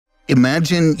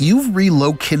Imagine you've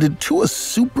relocated to a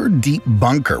super deep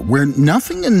bunker where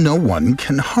nothing and no one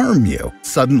can harm you.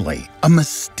 Suddenly, a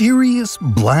mysterious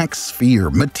black sphere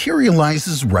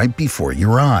materializes right before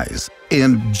your eyes.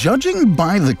 And judging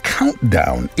by the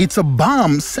countdown, it's a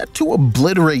bomb set to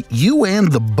obliterate you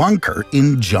and the bunker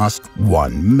in just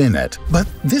 1 minute. But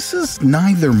this is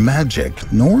neither magic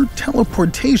nor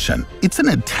teleportation. It's an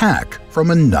attack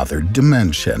from another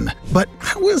dimension. But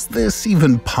how is this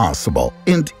even possible?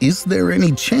 And is there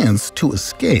any chance to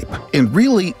escape? And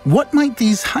really, what might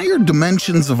these higher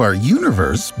dimensions of our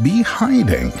universe be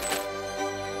hiding?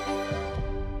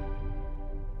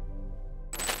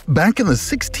 Back in the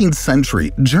 16th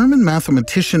century, German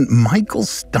mathematician Michael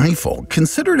Stiefel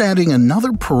considered adding another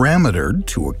parameter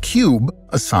to a cube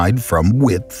aside from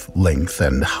width, length,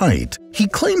 and height. He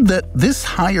claimed that this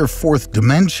higher fourth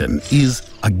dimension is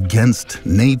against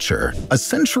nature. A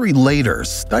century later,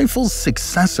 Stiefel's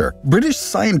successor, British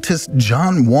scientist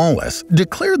John Wallace,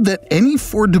 declared that any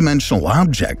four-dimensional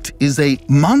object is a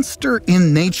monster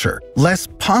in nature, less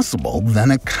possible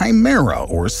than a chimera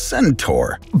or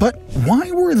centaur. But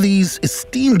why were these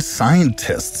esteemed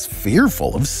scientists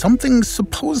fearful of something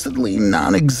supposedly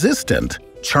non-existent?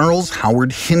 Charles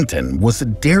Howard Hinton was a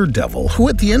daredevil who,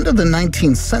 at the end of the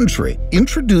 19th century,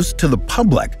 introduced to the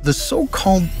public the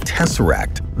so-called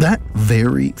tesseract, that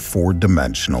very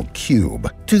four-dimensional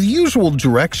cube. To the usual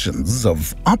directions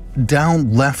of up,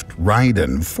 down, left, right,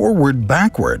 and forward,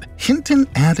 backward, Hinton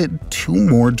added two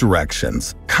more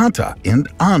directions, kata and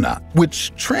ana,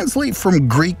 which translate from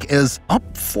Greek as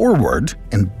up forward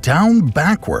and down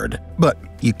backward. But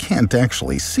you can't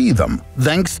actually see them.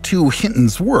 Thanks to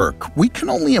Hinton's work, we can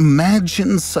only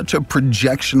imagine such a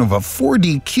projection of a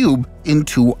 4D cube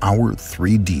into our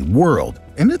 3D world.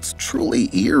 And it's truly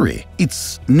eerie.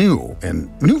 It's new, and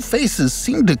new faces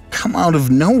seem to come out of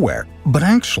nowhere. But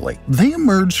actually, they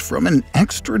emerge from an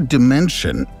extra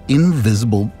dimension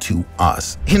invisible to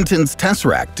us. Hinton's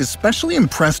tesseract especially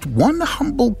impressed one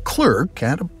humble clerk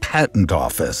at a patent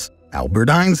office, Albert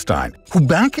Einstein, who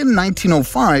back in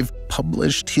 1905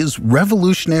 published his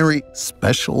revolutionary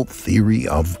special theory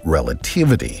of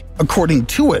relativity. According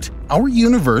to it, our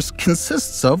universe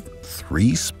consists of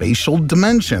three spatial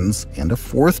dimensions and a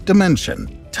fourth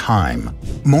dimension, time.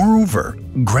 Moreover,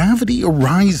 gravity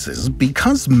arises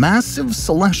because massive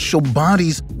celestial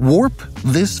bodies warp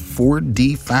this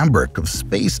 4D fabric of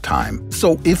space-time.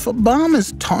 So if a bomb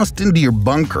is tossed into your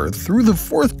bunker through the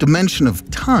fourth dimension of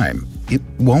time, it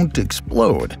won't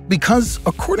explode. Because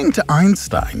according to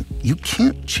Einstein, you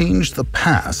can't change the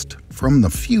past from the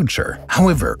future.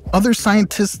 However, other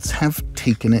scientists have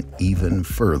taken it even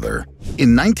further.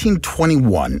 In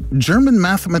 1921, German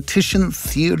mathematician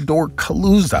Theodor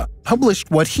Kaluza published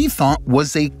what he thought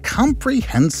was a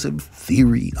comprehensive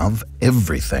theory of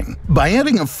everything. By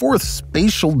adding a fourth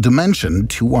spatial dimension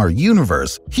to our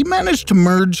universe, he managed to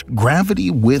merge gravity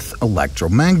with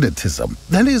electromagnetism.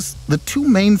 That is, the two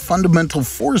main fundamental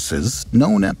forces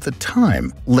known at the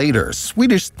time. Later,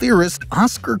 Swedish theorist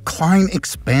Oscar Klein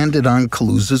expanded on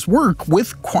Kaluza's work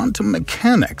with quantum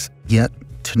mechanics, yet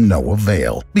to no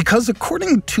avail. Because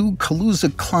according to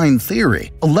Kaluza-Klein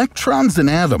theory, electrons and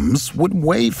atoms would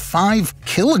weigh 5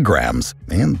 kilograms,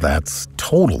 and that's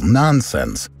total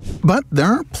nonsense. But there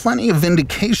are plenty of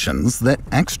indications that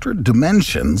extra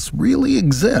dimensions really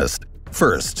exist.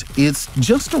 First, it's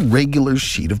just a regular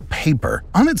sheet of paper.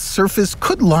 On its surface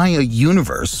could lie a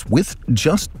universe with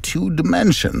just 2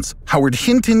 dimensions. Howard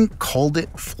Hinton called it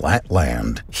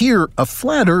flatland. Here, a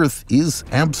flat Earth is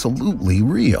absolutely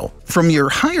real. From your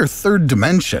higher third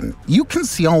dimension, you can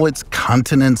see all its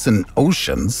continents and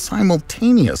oceans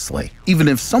simultaneously. Even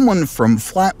if someone from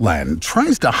flatland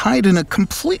tries to hide in a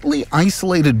completely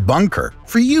isolated bunker,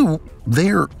 for you,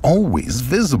 they're always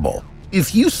visible.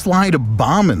 If you slide a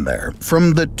bomb in there,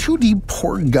 from the 2D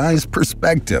poor guy's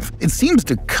perspective, it seems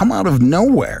to come out of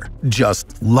nowhere.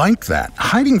 Just like that,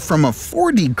 hiding from a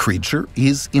 4D creature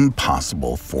is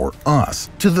impossible for us.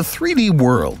 To the 3D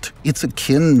world, it's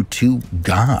akin to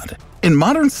God. And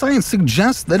modern science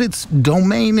suggests that its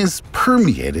domain is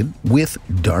permeated with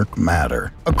dark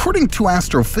matter. According to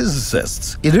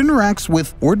astrophysicists, it interacts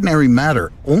with ordinary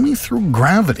matter only through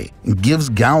gravity and gives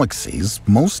galaxies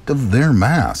most of their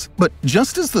mass. But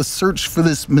just as the search for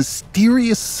this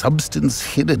mysterious substance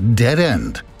hit a dead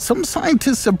end, some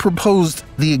scientists have proposed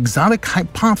the exotic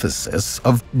hypothesis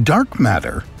of dark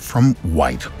matter from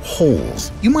white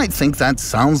holes. You might think that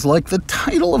sounds like the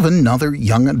title of another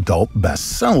young adult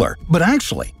bestseller, but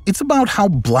actually, it's about how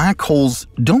black holes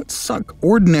don't suck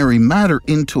ordinary matter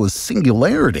into a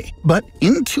singularity, but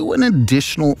into an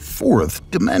additional fourth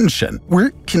dimension, where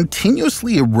it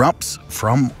continuously erupts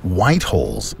from white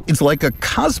holes. It's like a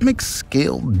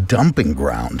cosmic-scale dumping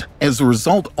ground. As a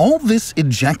result, all this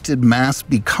ejected mass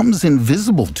becomes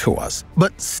invisible to us,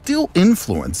 but still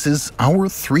influences our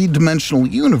three-dimensional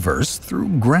universe through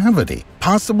gravity,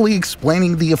 possibly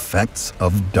explaining the effects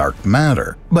of dark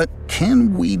matter. But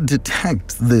can we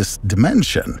detect this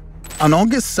dimension? On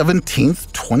August 17,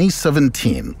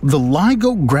 2017, the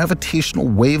LIGO gravitational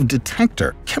wave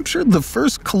detector captured the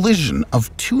first collision of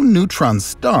two neutron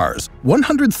stars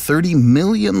 130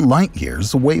 million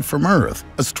light-years away from Earth.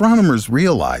 Astronomers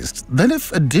realized that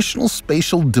if additional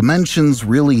spatial dimensions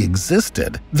really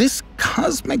existed, this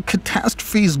cosmic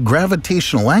catastrophe's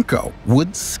gravitational echo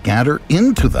would scatter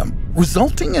into them,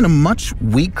 resulting in a much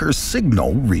weaker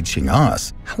signal reaching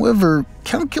us. However,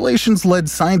 calculations led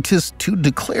scientists to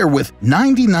declare with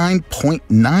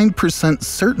 99.9%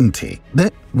 certainty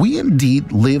that we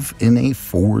indeed live in a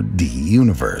 4D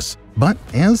universe. But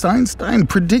as Einstein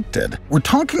predicted, we're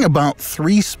talking about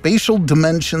 3 spatial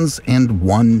dimensions and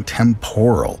 1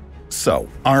 temporal. So,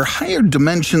 are higher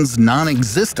dimensions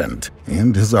non-existent?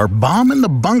 And is our bomb in the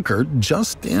bunker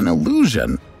just an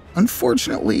illusion?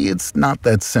 Unfortunately, it's not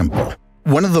that simple.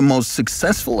 One of the most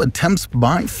successful attempts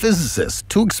by physicists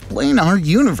to explain our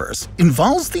universe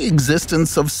involves the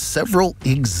existence of several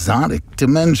exotic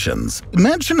dimensions.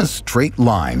 Imagine a straight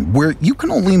line where you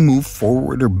can only move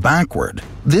forward or backward.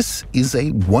 This is a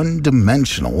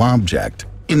one-dimensional object.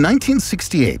 In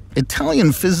 1968,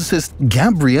 Italian physicist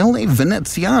Gabriele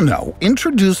Veneziano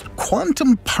introduced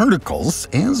quantum particles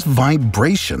as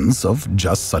vibrations of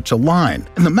just such a line,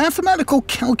 and the mathematical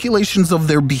calculations of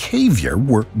their behavior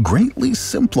were greatly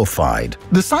simplified.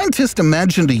 The scientist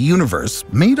imagined a universe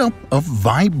made up of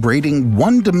vibrating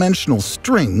one-dimensional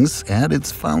strings at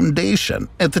its foundation.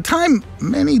 At the time,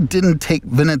 many didn't take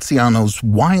Veneziano's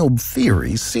wild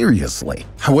theory seriously.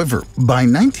 However, by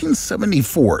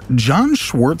 1974, John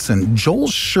Schwartz and Joel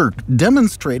Shirk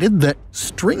demonstrated that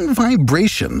string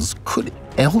vibrations could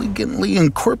elegantly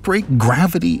incorporate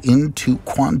gravity into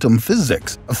quantum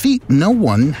physics, a feat no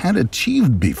one had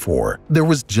achieved before. There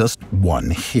was just one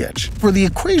hitch. For the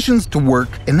equations to work,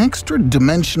 an extra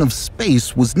dimension of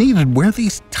space was needed where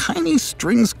these tiny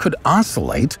strings could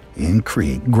oscillate and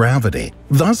create gravity.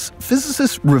 Thus,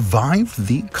 physicists revived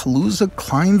the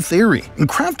Kaluza-Klein theory and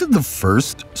crafted the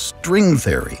first string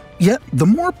theory. Yet, the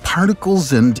more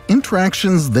particles and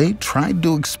interactions they tried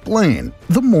to explain,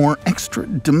 the more extra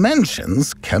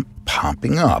dimensions kept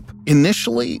popping up.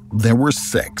 Initially, there were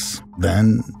 6,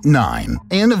 then 9,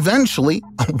 and eventually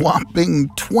a whopping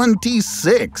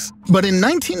 26. But in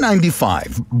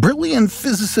 1995, brilliant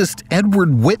physicist Edward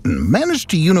Witten managed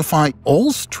to unify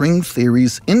all string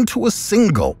theories into a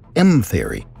single M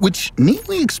theory, which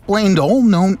neatly explained all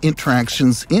known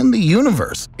interactions in the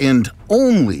universe and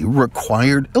only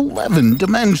required 11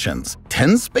 dimensions,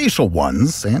 10 spatial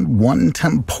ones and 1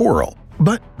 temporal.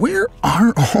 But where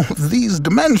are all of these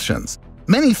dimensions?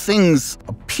 Many things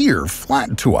appear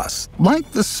flat to us, like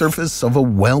the surface of a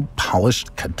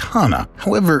well-polished katana.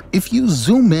 However, if you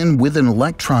zoom in with an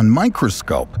electron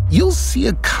microscope, you'll see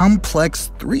a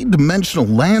complex three-dimensional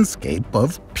landscape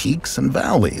of peaks and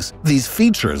valleys. These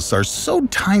features are so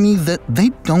tiny that they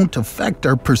don't affect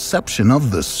our perception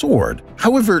of the sword.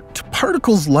 However, to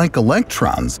particles like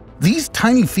electrons, these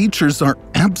tiny features are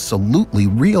absolutely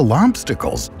real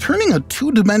obstacles, turning a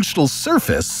two-dimensional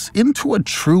surface into a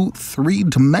true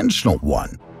three-dimensional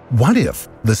one. What if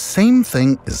the same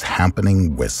thing is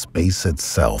happening with space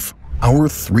itself? Our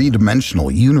three-dimensional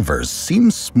universe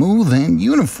seems smooth and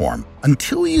uniform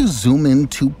until you zoom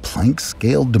into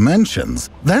Planck-scale dimensions.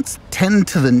 That's 10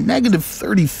 to the negative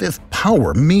 35th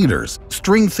power meters.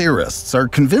 String theorists are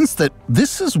convinced that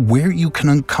this is where you can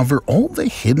uncover all the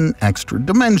hidden extra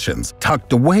dimensions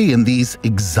tucked away in these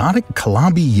exotic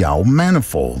Calabi-Yau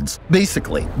manifolds.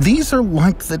 Basically, these are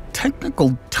like the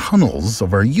technical tunnels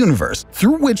of our universe,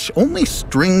 through which only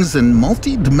strings and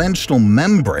multi-dimensional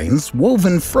membranes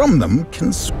woven from them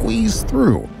can squeeze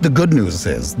through. The good news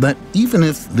is that even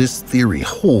if this theory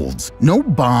holds, no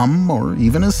bomb or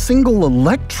even a single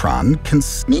electron can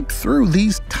sneak through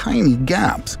these tiny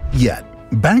gaps. Yet,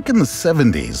 back in the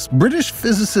 70s, British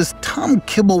physicist Tom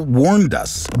Kibble warned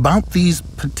us about these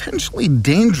potentially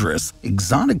dangerous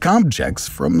exotic objects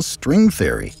from string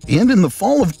theory. And in the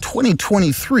fall of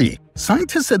 2023,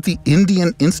 scientists at the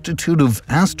Indian Institute of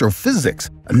Astrophysics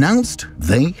announced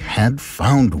they had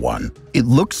found one. It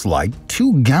looks like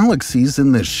two galaxies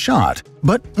in this shot,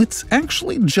 but it's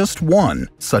actually just one.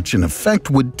 Such an effect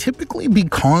would typically be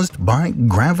caused by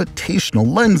gravitational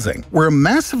lensing, where a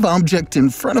massive object in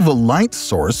front of a light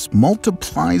source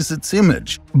multiplies its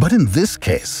image. But in this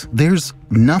case, there's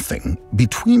nothing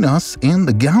between us and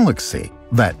the galaxy.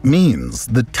 That means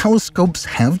the telescopes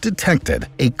have detected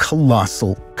a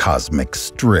colossal cosmic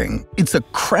string. It's a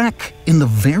crack in the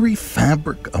very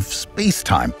fabric of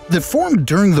space-time that formed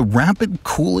during the rapid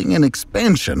cooling and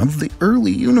expansion of the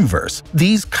early universe.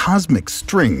 These cosmic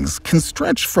strings can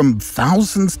stretch from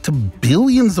thousands to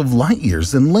billions of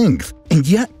light-years in length, and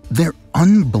yet they're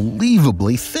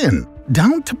unbelievably thin,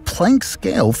 down to Planck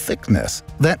scale thickness.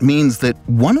 That means that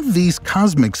one of these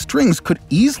cosmic strings could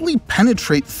easily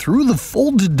penetrate through the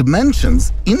folded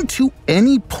dimensions into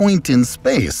any point in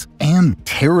space and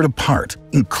tear it apart,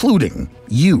 including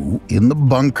you in the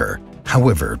bunker.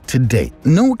 However, to date,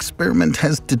 no experiment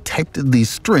has detected these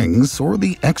strings or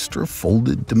the extra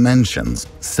folded dimensions.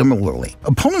 Similarly,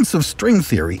 opponents of string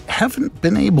theory haven't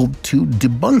been able to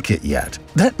debunk it yet.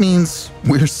 That means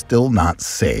we're still not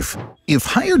safe. If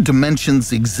higher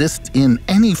dimensions exist in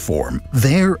any form,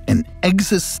 they're an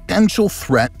existential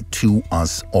threat to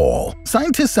us all.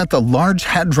 Scientists at the Large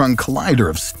Hadron Collider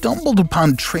have stumbled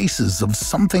upon traces of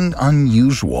something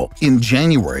unusual. In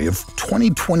January of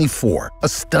 2024, a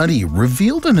study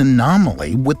revealed an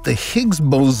anomaly with the Higgs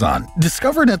boson,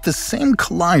 discovered at the same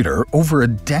collider over a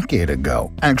decade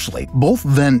ago. Actually, both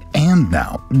then and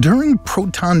now, during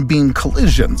proton beam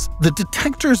collisions, the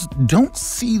detectors don't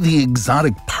see the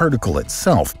exotic particle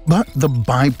itself, but the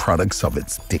byproducts of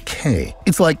its decay.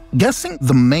 It's like guessing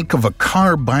the make of a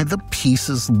car by the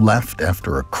pieces left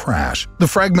after a crash. The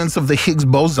fragments of the Higgs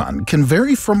boson can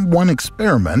vary from one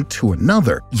experiment to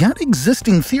another, yet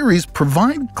existing theories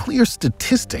provide clear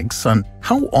statistics on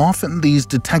how often these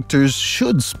detectors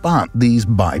should spot these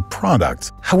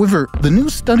byproducts. However, the new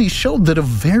study showed that a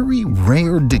very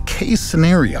rare decay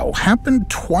scenario happened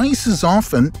twice as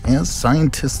often as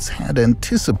scientists had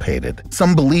anticipated.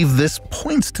 Some believe this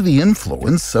points to the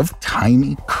influence of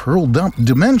tiny curled-up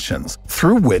dimensions,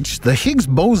 through which the Higgs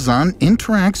boson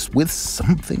interacts with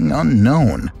something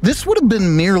unknown. This would have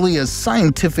been merely a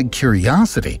scientific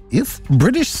curiosity if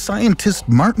British scientist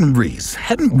Martin Rees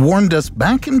hadn't warned us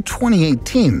back in 2018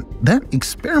 that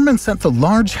experiments at the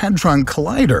Large Hadron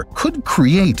Collider could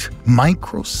create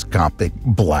microscopic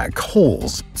black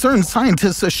holes. Certain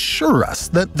scientists assure us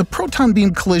that the proton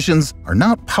beam collisions are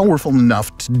not powerful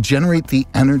enough to generate the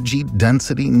energy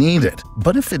density needed.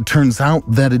 But if it turns out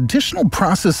that additional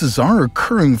processes are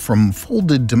occurring from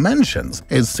folded dimensions,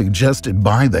 as suggested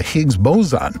by the Higgs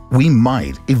boson, we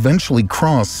might eventually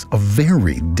cross a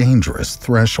very dangerous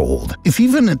threshold. If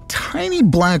even a tiny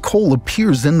black hole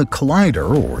appears in the collider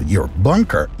or your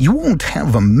bunker, you won't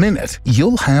have a minute,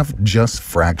 you'll have just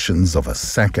fractions of a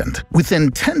second.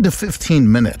 Within 10 to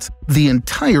 15 minutes, the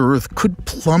entire Earth could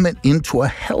plummet into a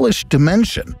hellish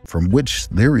dimension from which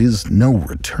there is no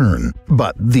return.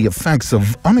 But the effects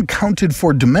of unaccounted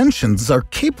for dimensions are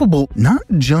capable not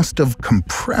just of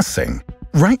compressing.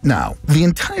 Right now, the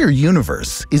entire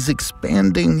universe is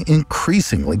expanding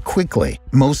increasingly quickly.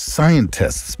 Most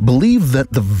scientists believe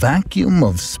that the vacuum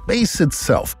of space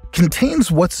itself contains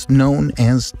what's known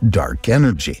as dark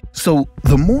energy. So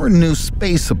the more new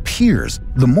space appears,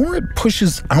 the more it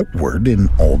pushes outward in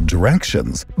all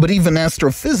directions. But even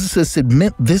astrophysicists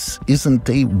admit this isn't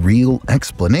a real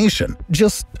explanation,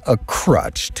 just a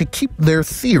crutch to keep their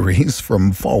theories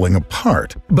from falling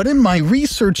apart. But in my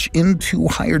research into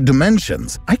higher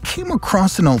dimensions, I came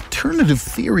across an alternative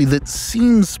theory that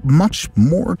seems much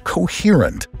more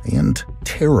coherent and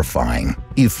terrifying.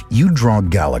 If you draw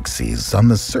galaxies on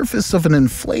the surface of an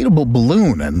inflatable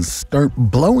balloon and start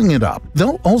blowing it up,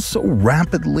 they'll also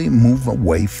rapidly move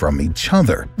away from each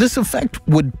other. This effect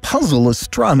would puzzle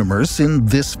astronomers in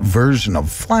this version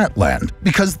of Flatland,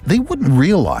 because they wouldn't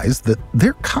realize that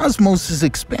their cosmos is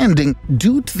expanding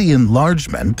due to the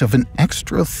enlargement of an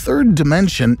extra third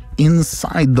dimension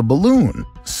inside the balloon.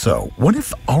 So, what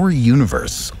if our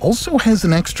universe also has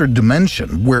an extra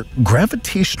dimension where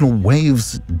gravitational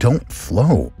waves don't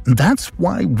flow? That's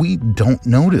why we don't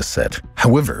notice it.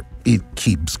 However, it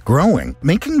keeps growing,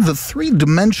 making the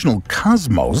three-dimensional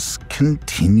cosmos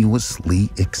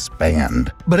continuously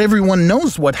expand. But everyone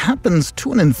knows what happens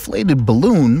to an inflated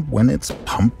balloon when it's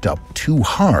pumped up too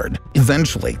hard.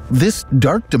 Eventually, this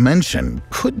dark dimension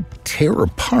could tear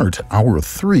apart our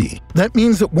three. That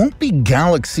means it won't be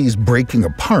galaxies breaking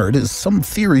apart, as some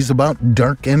theories about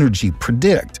dark energy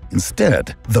predict.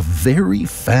 Instead, the very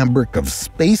fabric of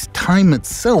space-time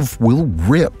itself will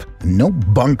rip. No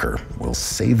bunker will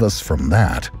save us from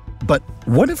that. But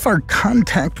what if our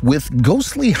contact with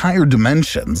ghostly higher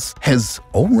dimensions has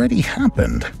already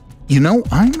happened? You know,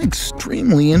 I'm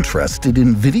extremely interested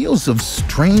in videos of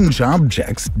strange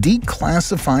objects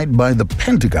declassified by the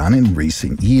Pentagon in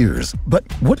recent years. But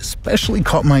what especially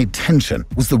caught my attention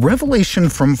was the revelation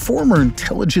from former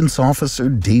intelligence officer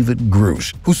David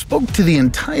Grush, who spoke to the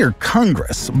entire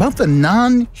Congress about the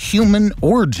non-human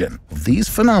origin of these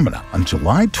phenomena on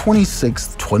July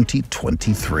 26,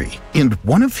 2023. And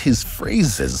one of his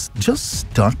phrases just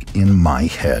stuck in my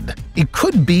head. It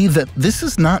could be that this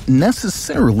is not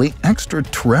necessarily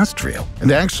extraterrestrial,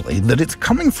 and actually that it's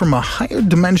coming from a higher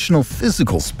dimensional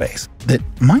physical space that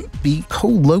might be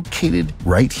co-located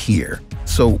right here.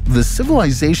 So the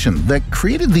civilization that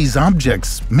created these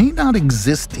objects may not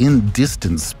exist in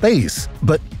distant space,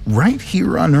 but right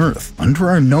here on Earth, under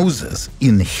our noses,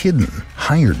 in hidden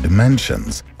higher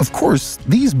dimensions. Of course,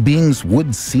 these beings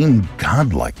would seem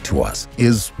godlike to us,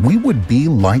 as we would be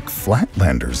like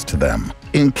flatlanders to them.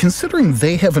 And considering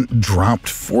they haven't dropped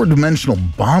four-dimensional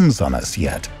bombs on us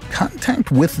yet,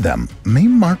 contact with them may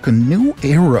mark a new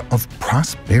era of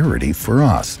prosperity for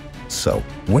us. So,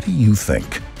 what do you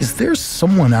think? Is there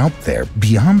someone out there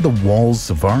beyond the walls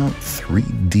of our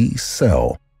 3D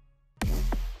cell?